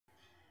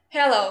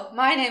Hello,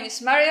 my name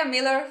is Maria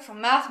Miller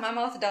from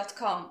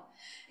mathmammoth.com.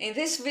 In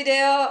this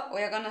video,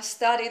 we are going to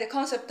study the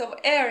concept of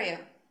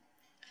area.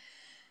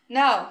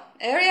 Now,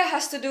 area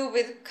has to do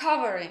with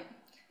covering.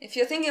 If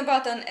you're thinking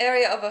about an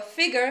area of a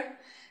figure,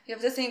 you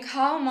have to think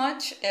how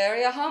much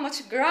area, how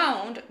much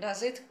ground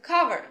does it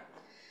cover?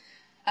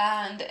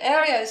 And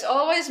area is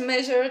always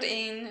measured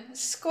in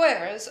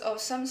squares of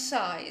some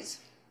size.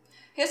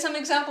 Here's some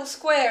example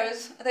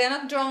squares. They are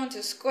not drawn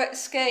to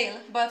scale,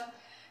 but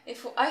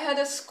if I had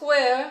a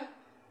square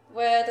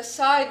where the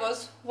side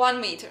was 1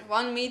 meter,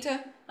 1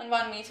 meter and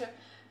 1 meter,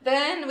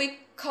 then we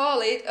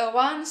call it a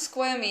 1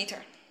 square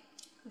meter.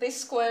 This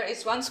square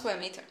is 1 square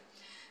meter.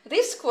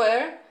 This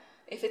square,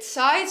 if its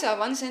sides are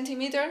 1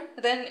 centimeter,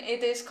 then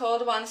it is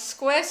called 1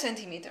 square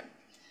centimeter.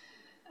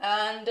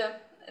 And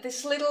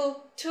this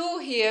little 2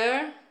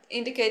 here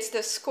indicates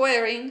the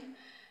squaring,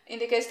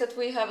 indicates that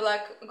we have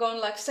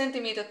gone like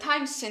centimeter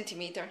times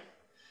centimeter,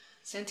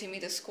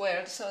 centimeter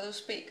squared, so to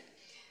speak.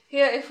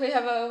 Here, if we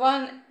have a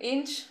 1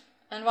 inch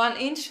and 1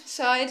 inch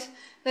side,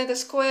 then the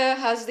square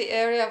has the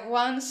area of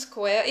 1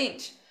 square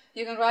inch.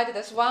 You can write it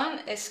as 1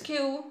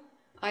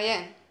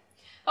 SQIN.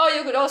 Or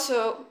you could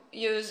also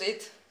use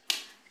it,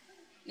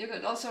 you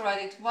could also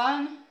write it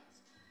 1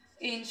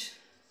 inch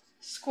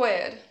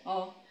squared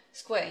or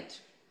square inch.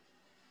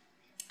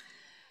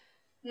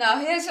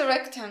 Now here's a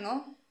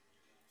rectangle,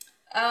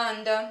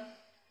 and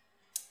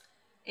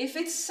if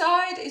its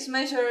side is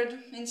measured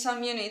in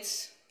some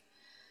units,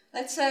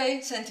 let's say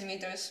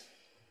centimeters.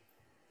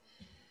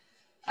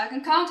 I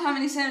can count how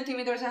many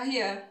centimeters are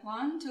here.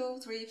 1, 2,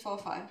 3, 4,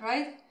 5,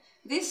 right?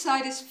 This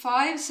side is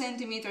 5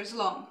 centimeters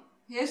long.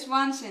 Here's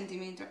 1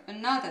 centimeter,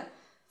 another,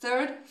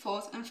 third,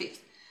 fourth, and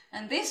fifth.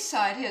 And this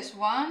side here's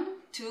 1,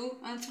 2,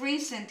 and 3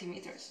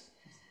 centimeters.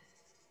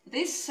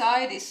 This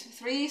side is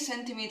 3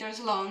 centimeters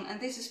long,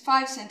 and this is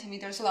 5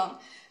 centimeters long.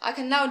 I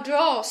can now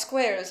draw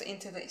squares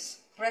into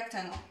this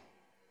rectangle.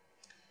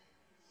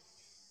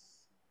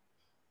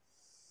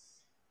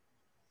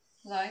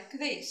 Like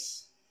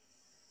this.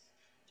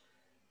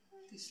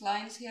 These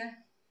lines here.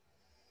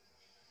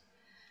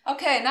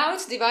 Okay, now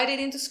it's divided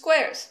into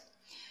squares.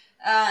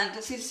 And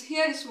since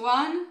here is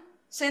 1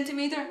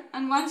 centimeter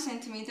and 1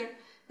 centimeter,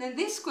 then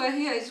this square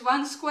here is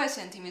 1 square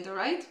centimeter,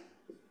 right?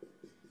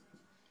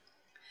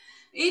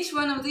 Each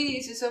one of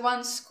these is a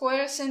 1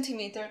 square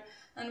centimeter,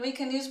 and we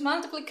can use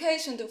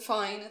multiplication to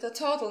find the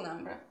total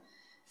number.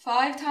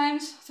 5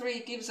 times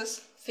 3 gives us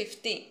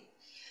 15.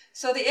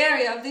 So the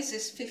area of this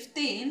is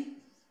 15,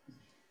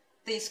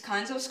 these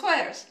kinds of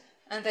squares,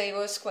 and they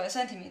were square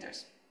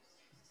centimeters.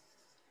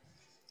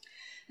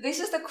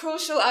 This is the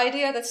crucial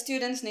idea that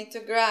students need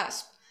to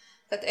grasp,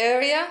 that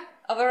area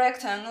of a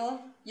rectangle,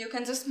 you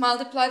can just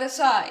multiply the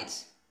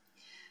sides.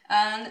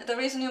 And the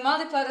reason you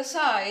multiply the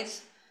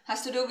sides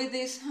has to do with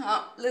these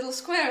little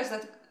squares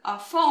that are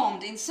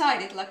formed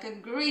inside it like a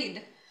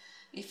grid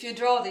if you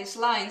draw these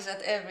lines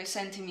at every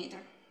centimeter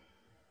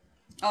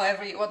or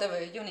every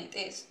whatever unit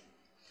is.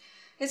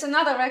 Here's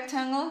another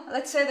rectangle.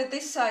 Let's say that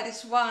this side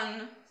is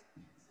 1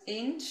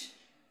 inch,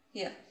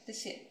 here,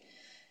 this here.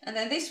 And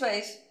then this way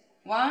is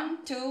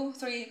 1, 2,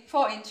 3,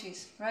 4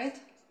 inches, right?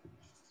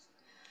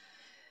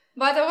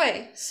 By the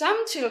way,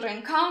 some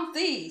children count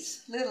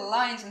these little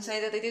lines and say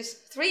that it is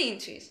 3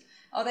 inches.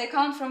 Or they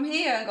count from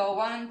here and go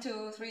 1,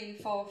 2, 3,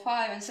 4,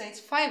 5 and say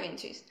it's 5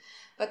 inches.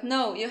 But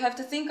no, you have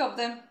to think of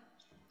them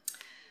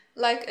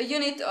like a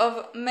unit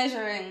of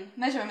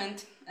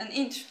measurement, an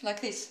inch,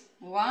 like this.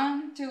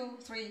 1, 2,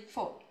 3,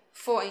 4.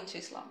 4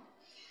 inches long.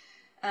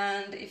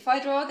 And if I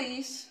draw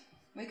these,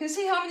 we can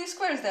see how many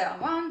squares there are.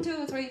 1,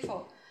 2, 3,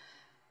 4.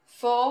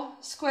 4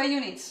 square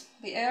units.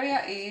 The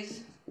area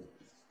is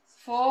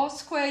 4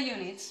 square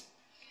units.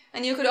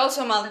 And you could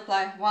also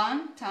multiply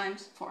 1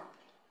 times 4.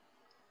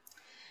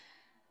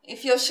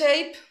 If your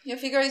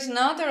figure is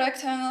not a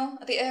rectangle,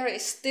 the area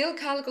is still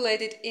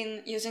calculated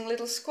in using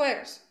little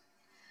squares.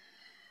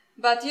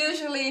 But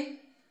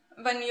usually,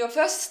 when you're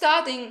first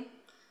starting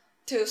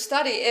to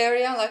study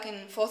area, like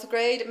in 4th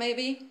grade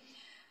maybe,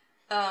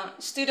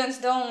 students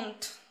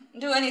don't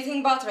do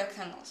anything but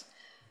rectangles.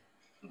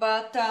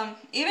 But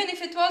even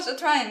if it was a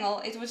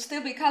triangle, it would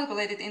still be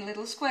calculated in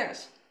little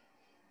squares.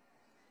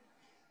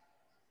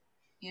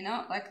 You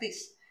know, like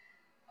this.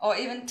 Or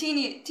even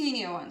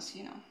teenier ones,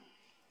 you know.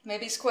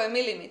 Maybe square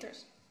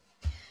millimeters.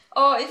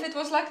 Or if it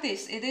was like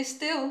this, it is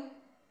still,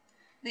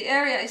 the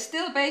area is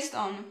still based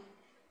on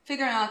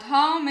figuring out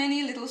how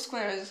many little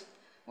squares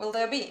will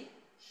there be.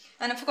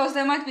 And of course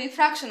there might be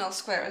fractional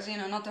squares, you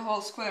know, not the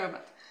whole square,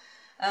 but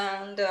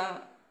and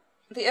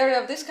the area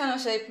of this kind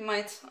of shape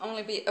might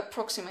only be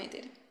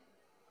approximated.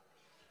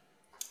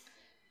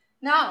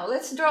 Now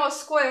let's draw a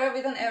square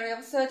with an area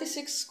of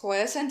 36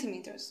 square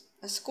centimeters.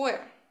 A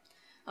square.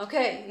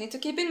 Okay, you need to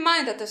keep in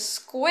mind that the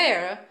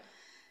square,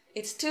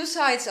 its 2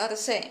 sides are the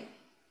same.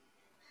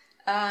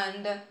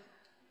 And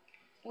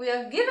we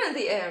are given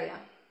the area.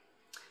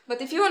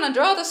 But if you want to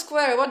draw the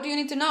square, what do you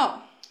need to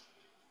know?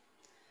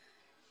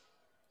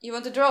 You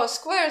want to draw a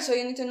square, so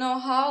you need to know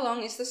how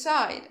long is the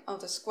side of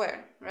the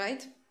square,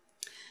 right?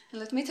 And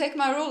let me take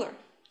my ruler.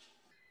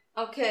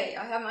 Okay,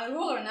 I have my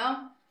ruler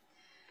now,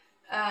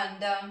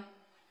 and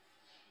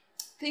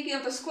thinking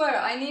of the square,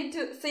 I need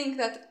to think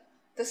that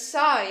the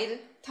side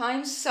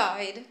times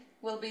side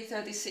will be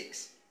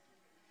 36.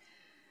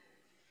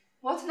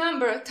 What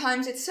number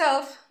times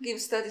itself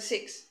gives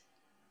 36?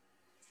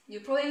 You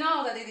probably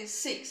know that it is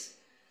 6.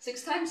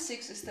 6 times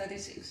 6 is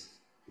 36.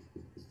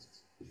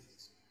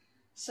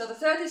 So the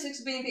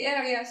 36 being the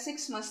area,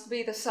 6 must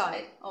be the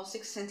side, or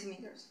 6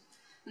 centimeters.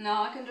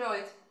 Now I can draw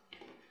it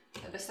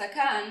the best I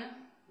can.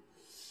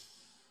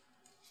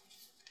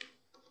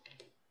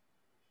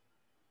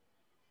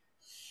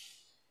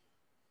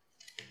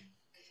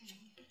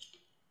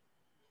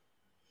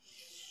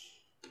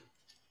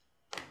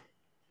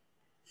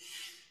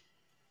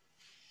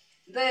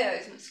 There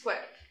is my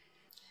square.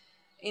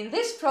 In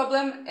this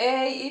problem,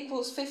 A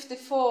equals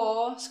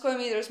 54 square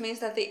meters means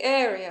that the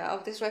area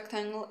of this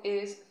rectangle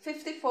is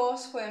 54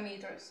 square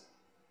meters.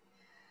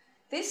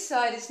 This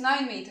side is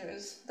 9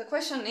 meters. The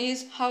question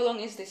is, how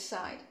long is this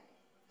side?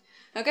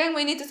 Again,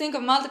 we need to think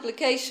of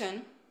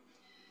multiplication,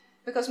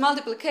 because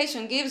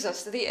multiplication gives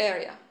us the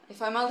area.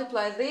 If I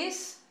multiply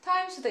this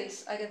times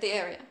this, I get the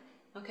area.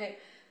 Okay,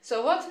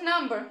 so what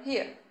number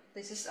here?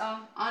 This is our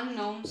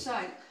unknown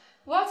side.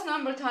 What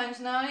number times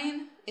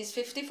 9 is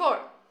 54?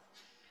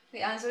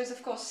 The answer is,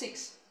 of course,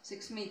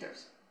 6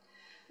 meters.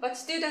 But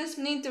students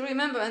need to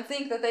remember and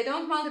think that they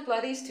don't multiply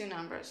these two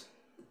numbers.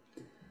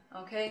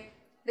 Okay,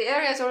 the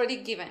area is already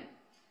given.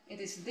 It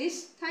is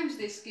this times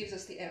this gives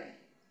us the area.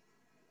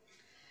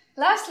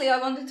 Lastly, I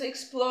wanted to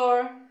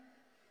explore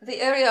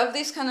the area of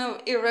these kind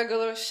of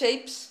irregular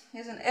shapes.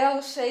 Here's an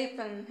L shape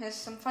and here's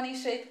some funny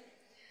shape.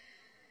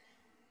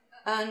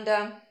 And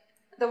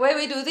the way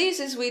we do this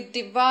is we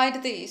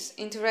divide these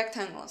into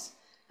rectangles.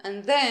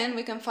 And then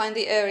we can find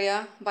the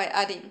area by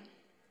adding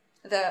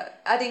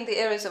the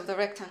areas of the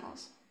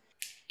rectangles.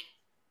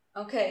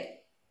 Okay,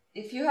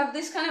 if you have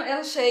this kind of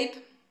L shape,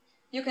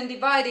 you can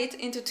divide it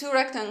into two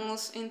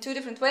rectangles in two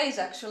different ways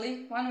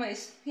actually. One way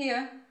is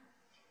here.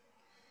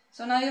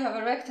 So now you have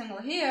a rectangle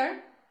here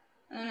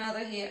and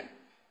another here.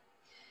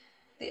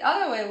 The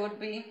other way would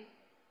be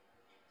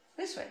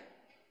this way.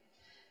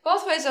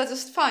 Both ways are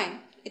just fine.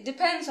 It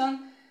depends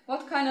on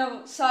what kind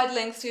of side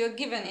length you're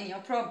given in your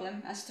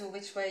problem as to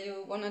which way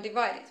you want to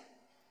divide it.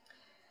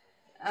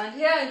 And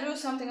here I drew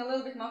something a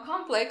little bit more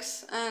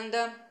complex, and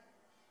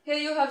here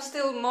you have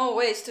still more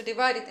ways to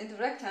divide it into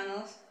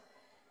rectangles.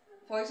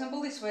 For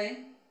example, this way.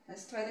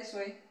 Let's try this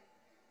way.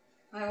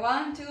 I have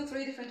 1, 2,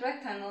 3 different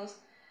rectangles,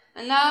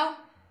 and now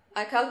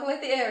I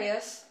calculate the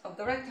areas of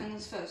the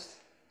rectangles first.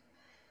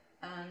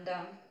 And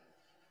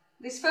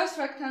this first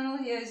rectangle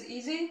here is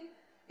easy.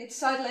 Its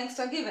side lengths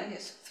are given.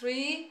 Here's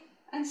 3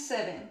 and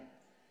 7.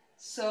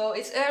 So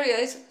its area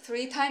is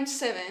 3 times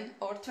 7,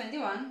 or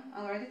 21,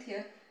 I'll write it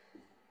here,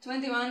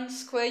 21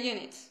 square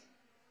units.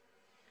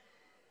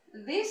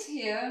 This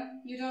here,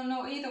 you don't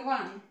know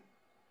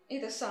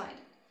either side.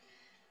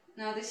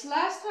 Now this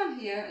last one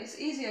here is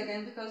easy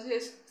again, because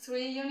here's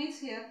 3 units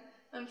here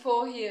and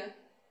 4 here.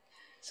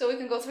 So we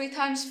can go 3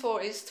 times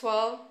 4 is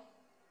 12.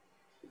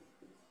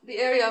 The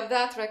area of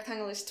that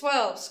rectangle is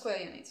 12 square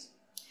units.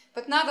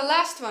 But now the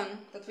last one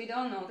that we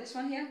don't know, this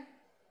one here,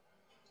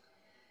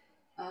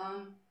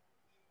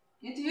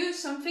 you need to use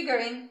some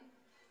figuring.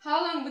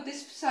 How long would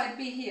this side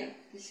be here,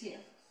 this here?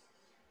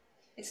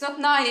 It's not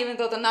 9, even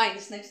though the 9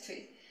 is next to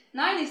it.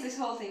 9 is this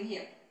whole thing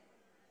here.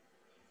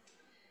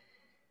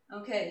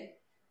 Okay,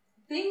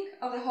 think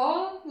of the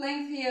whole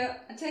length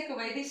here and take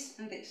away this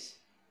and this.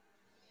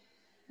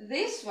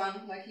 This one,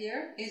 like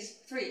here, is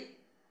 3.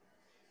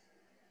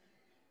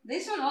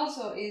 This one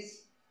also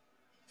is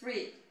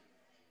 3.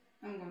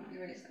 I'm going to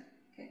erase that.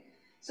 Okay,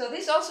 so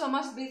this also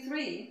must be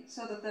 3,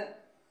 so that the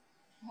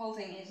whole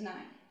thing is 9,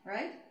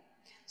 right?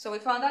 So we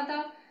found that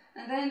out.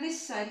 And then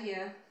this side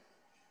here.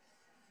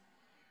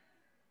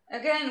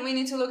 Again, we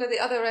need to look at the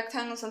other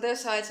rectangles on their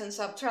sides and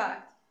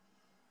subtract.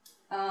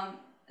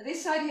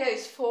 This side here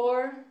is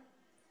 4,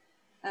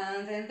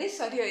 and then this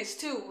side here is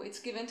 2. It's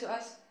given to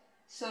us.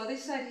 So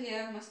this side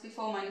here must be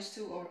 4 minus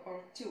 2,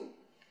 or 2.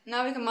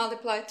 Now we can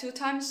multiply 2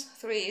 times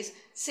 3 is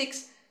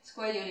 6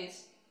 square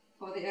units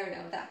for the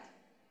area of that.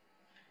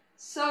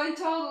 So in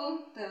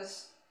total,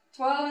 there's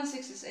 12 and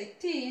 6 is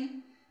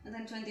 18, and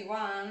then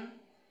 21,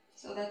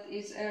 so that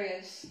is area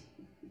is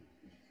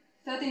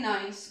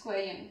 39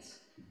 square units.